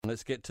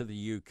let's get to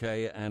the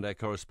UK and our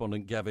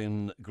correspondent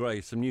Gavin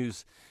Gray. Some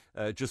news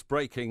just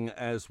breaking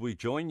as we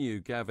join you,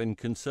 Gavin,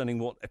 concerning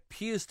what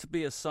appears to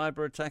be a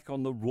cyber attack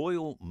on the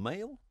Royal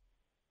Mail.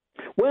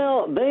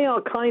 Well, they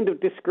are kind of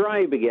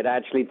describing it,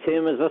 actually,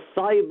 Tim, as a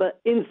cyber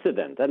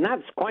incident. And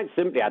that's quite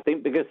simply, I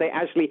think, because they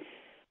actually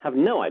have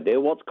no idea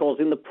what's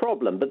causing the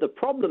problem. But the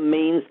problem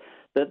means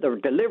that the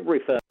delivery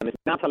firm is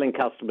now telling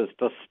customers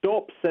to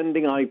stop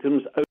sending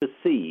items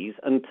overseas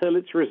until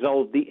it's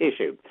resolved the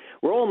issue.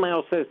 Royal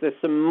Mail says there's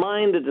some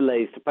minor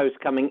delays to post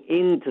coming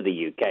into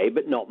the UK,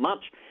 but not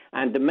much,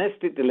 and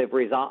domestic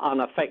deliveries are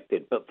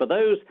unaffected. But for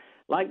those,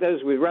 like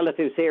those with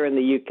relatives here in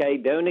the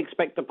UK, don't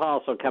expect a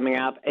parcel coming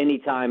out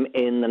anytime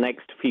in the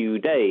next few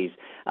days.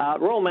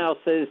 Royal Mail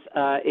says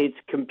its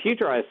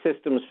computerized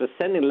systems for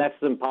sending letters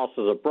and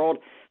parcels abroad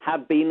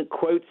have been,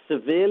 quote,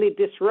 severely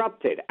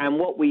disrupted. And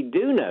what we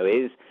do know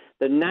is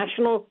the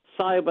National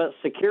Cyber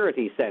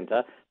Security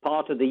Centre,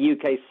 part of the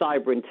UK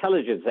Cyber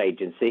Intelligence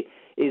Agency,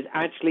 is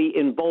actually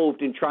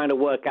involved in trying to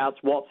work out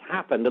what's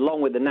happened,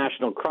 along with the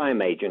National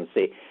Crime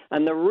Agency.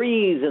 And the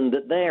reason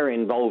that they're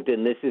involved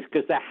in this is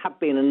because there have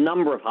been a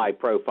number of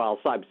high-profile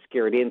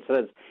cybersecurity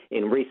incidents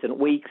in recent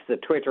weeks. The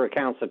Twitter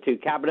accounts of two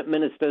cabinet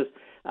ministers,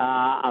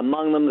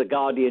 among them the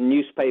Guardian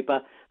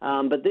newspaper.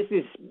 But this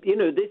is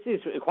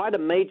quite a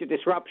major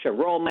disruption.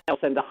 Royal Mail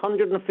sent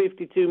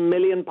 152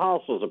 million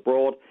parcels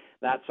abroad.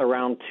 That's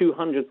around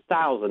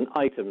 200,000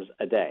 items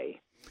a day.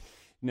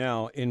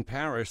 Now, in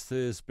Paris,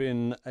 there's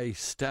been a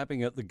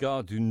stabbing at the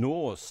Gare du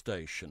Nord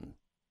station.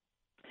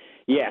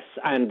 Yes,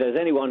 and as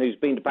anyone who's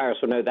been to Paris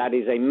will know, that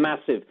is a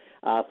massive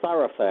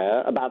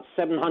thoroughfare. About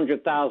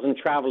 700,000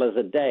 travellers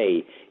a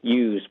day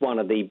use one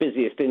of the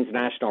busiest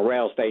international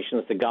rail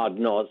stations, the Gare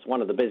du Nord. It's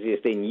one of the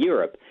busiest in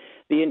Europe.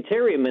 The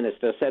Interior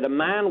Minister said a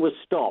man was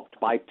stopped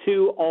by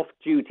two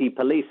off-duty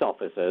police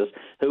officers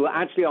who were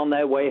actually on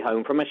their way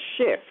home from a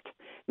shift.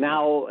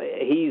 Now,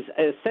 he's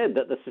said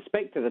that the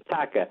suspected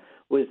attacker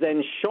was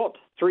then shot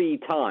 3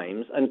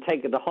 times and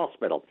taken to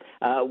hospital.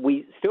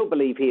 We still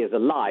believe he is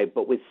alive,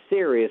 but with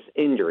serious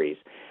injuries.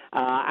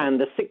 And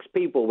the 6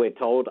 people, we're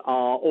told,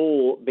 are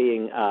all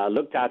being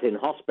looked at in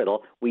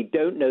hospital. We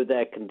don't know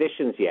their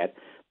conditions yet.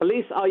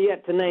 Police are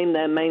yet to name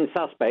their main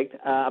suspect.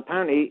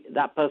 Apparently,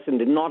 that person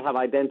did not have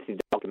identity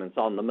documents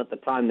on them at the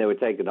time they were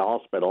taken to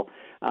hospital.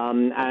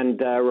 And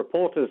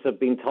reporters have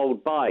been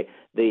told by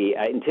the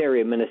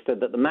Interior Minister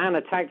that the man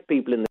attacked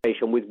people in the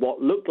station with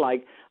what looked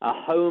like a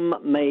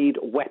homemade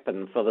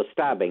weapon for the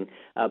stabbing.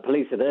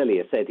 Police had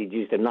earlier said he'd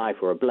used a knife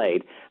or a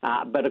blade.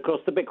 But, of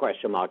course, the big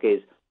question mark is,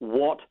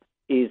 what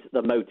is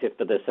the motive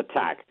for this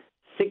attack?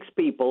 6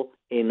 people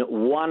in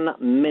 1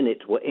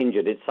 minute were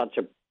injured. It's such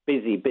a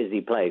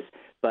busy place.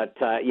 But,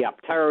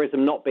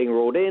 terrorism not being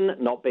ruled in,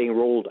 not being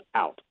ruled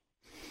out.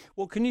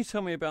 Well, can you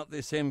tell me about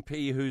this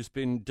MP who's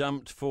been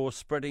dumped for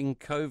spreading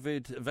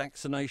COVID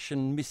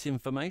vaccination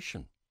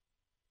misinformation?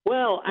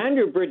 Well,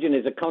 Andrew Bridgen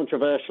is a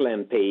controversial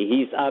MP.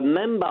 He's a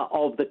member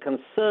of the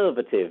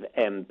Conservative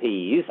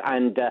MPs,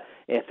 and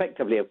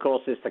effectively, of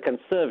course, it's the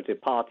Conservative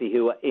Party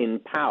who are in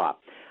power.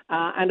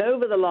 And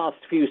over the last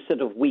few sort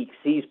of weeks,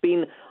 he's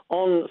been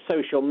on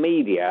social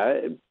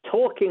media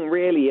talking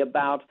really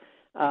about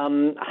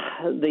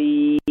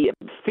the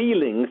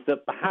feelings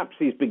that perhaps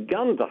he's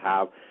begun to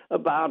have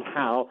about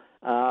how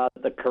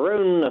the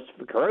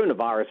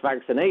coronavirus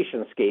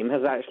vaccination scheme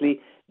has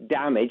actually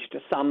damaged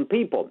some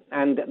people.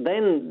 And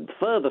then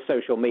further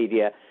social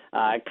media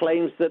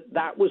claims that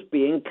that was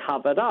being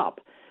covered up.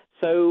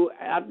 So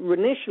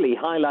initially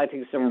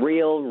highlighting some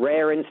real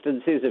rare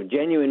instances of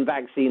genuine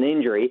vaccine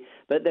injury,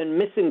 but then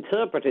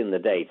misinterpreting the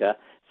data,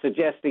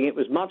 suggesting it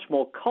was much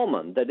more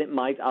common than it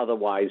might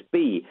otherwise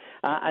be.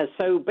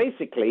 So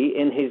basically,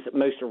 in his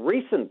most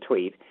recent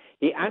tweet,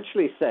 he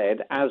actually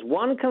said, as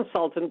one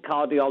consultant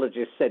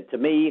cardiologist said to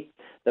me,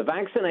 the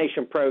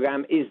vaccination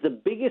program is the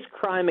biggest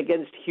crime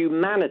against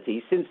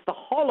humanity since the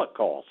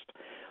Holocaust.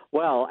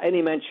 Well,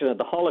 any mention of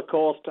the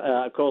Holocaust,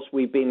 of course,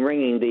 we've been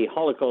ringing the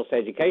Holocaust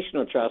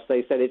Educational Trust.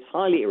 They said it's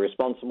highly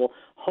irresponsible,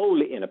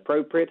 wholly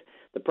inappropriate.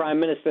 The Prime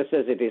Minister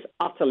says it is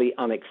utterly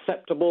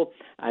unacceptable,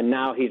 and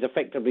now he's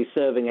effectively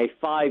serving a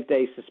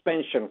 5-day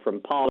suspension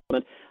from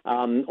Parliament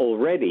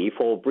already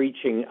for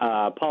breaching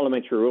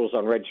parliamentary rules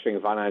on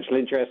registering financial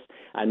interests,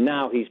 and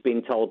now he's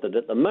been told that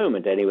at the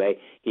moment, anyway,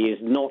 he is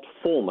not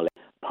formally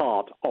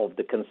part of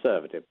the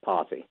Conservative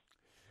Party.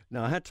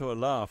 Now, I had to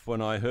laugh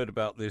when I heard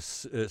about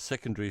this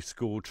secondary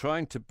school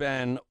trying to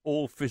ban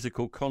all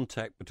physical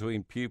contact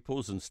between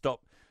pupils and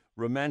stop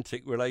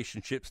romantic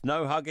relationships.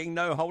 No hugging,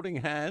 no holding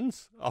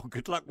hands. Oh,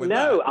 good luck with that.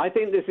 No, I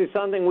think this is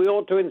something we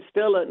ought to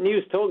instill at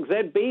News Talk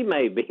ZB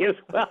maybe as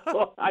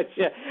well.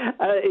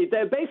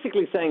 They're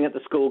basically saying at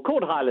the school,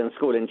 called Highland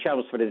School in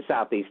Chelmsford in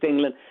South East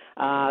England,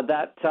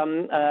 that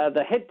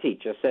the head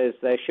teacher says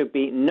there should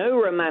be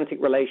no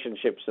romantic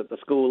relationships at the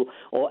school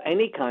or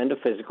any kind of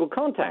physical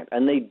contact.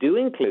 And they do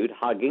include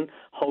hugging,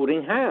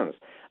 holding hands.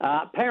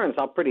 Parents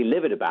are pretty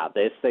livid about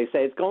this. They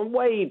say it's gone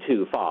way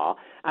too far,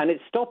 and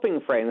it's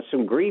stopping friends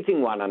from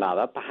greeting one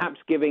another, perhaps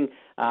giving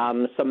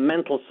some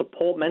mental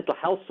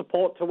health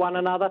support to one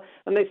another.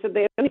 And they said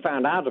they only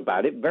found out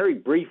about it very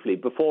briefly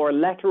before a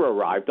letter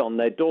arrived on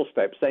their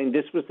doorstep saying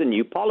this was the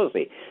new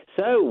policy.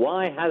 So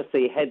why has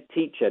the head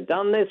teacher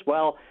done this?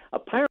 Well,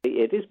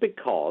 apparently it is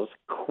because,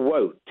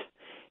 quote,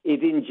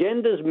 it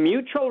engenders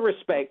mutual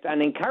respect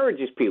and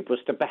encourages pupils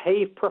to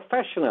behave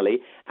professionally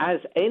as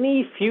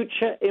any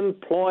future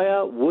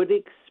employer would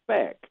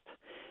expect.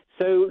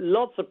 So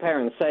lots of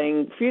parents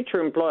saying future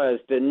employers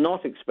do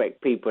not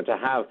expect people to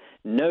have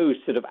no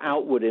sort of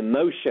outward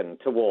emotion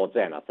towards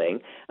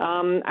anything.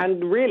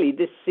 And really,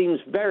 this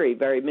seems very,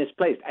 very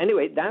misplaced.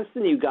 Anyway, that's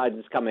the new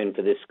guidance coming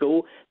for this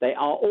school. They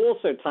are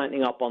also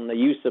tightening up on the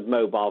use of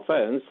mobile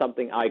phones,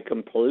 something I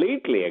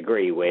completely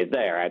agree with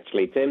there,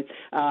 actually, Tim.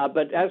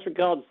 But as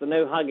regards the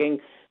no hugging,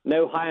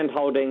 no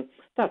hand-holding,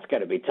 that's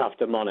going to be tough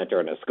to monitor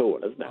in a school,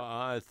 isn't it?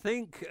 I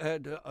think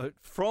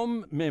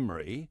from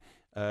memory,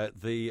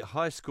 the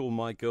high school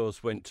my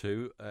girls went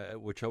to,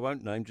 which I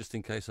won't name just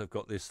in case I've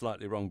got this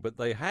slightly wrong, but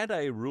they had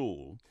a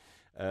rule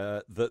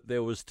that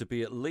there was to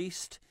be at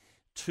least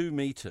 2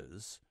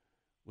 meters.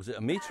 Was it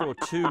a meter or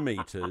 2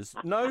 meters?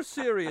 No,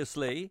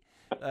 seriously,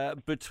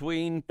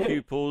 between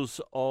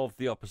pupils of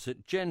the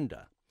opposite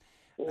gender.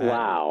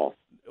 Wow.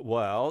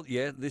 Well,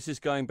 yeah, this is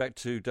going back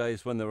to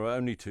days when there were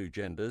only 2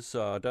 genders,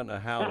 so I don't know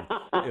how,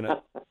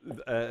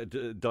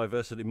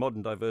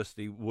 modern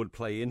diversity would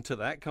play into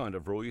that kind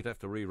of rule. You'd have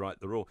to rewrite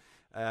the rule.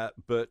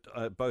 But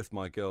both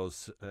my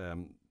girls,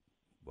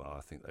 well,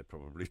 I think they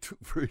probably took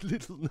very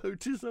little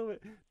notice of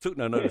it. Took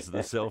no notice of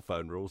the cell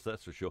phone rules,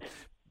 that's for sure.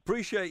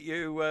 Appreciate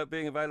you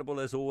being available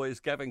as always.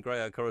 Gavin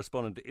Gray, our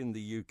correspondent in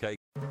the UK.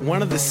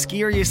 One of the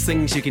scariest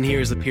things you can hear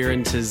as a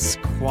parent is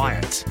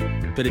quiet.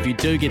 But if you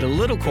do get a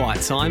little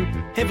quiet time,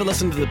 have a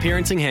listen to The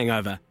Parenting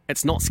Hangover.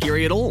 It's not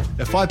scary at all.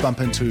 If I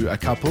bump into a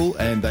couple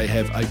and they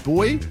have a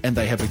boy and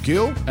they have a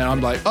girl, and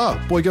I'm like, oh,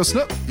 boy, girl,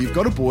 snip. You've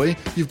got a boy,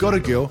 you've got a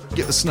girl,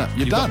 get the snip.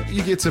 You're done.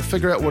 You get to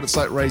figure out what it's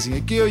like raising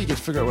a girl, you get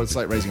to figure out what it's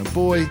like raising a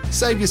boy,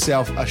 save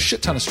yourself a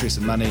shit ton of stress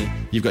and money.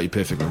 You've got your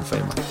perfect little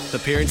family. The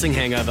Parenting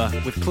Hangover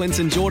with Clint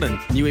and Jordan.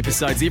 New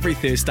episodes every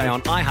Thursday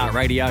on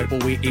iHeartRadio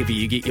or wherever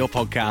you get your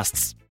podcasts.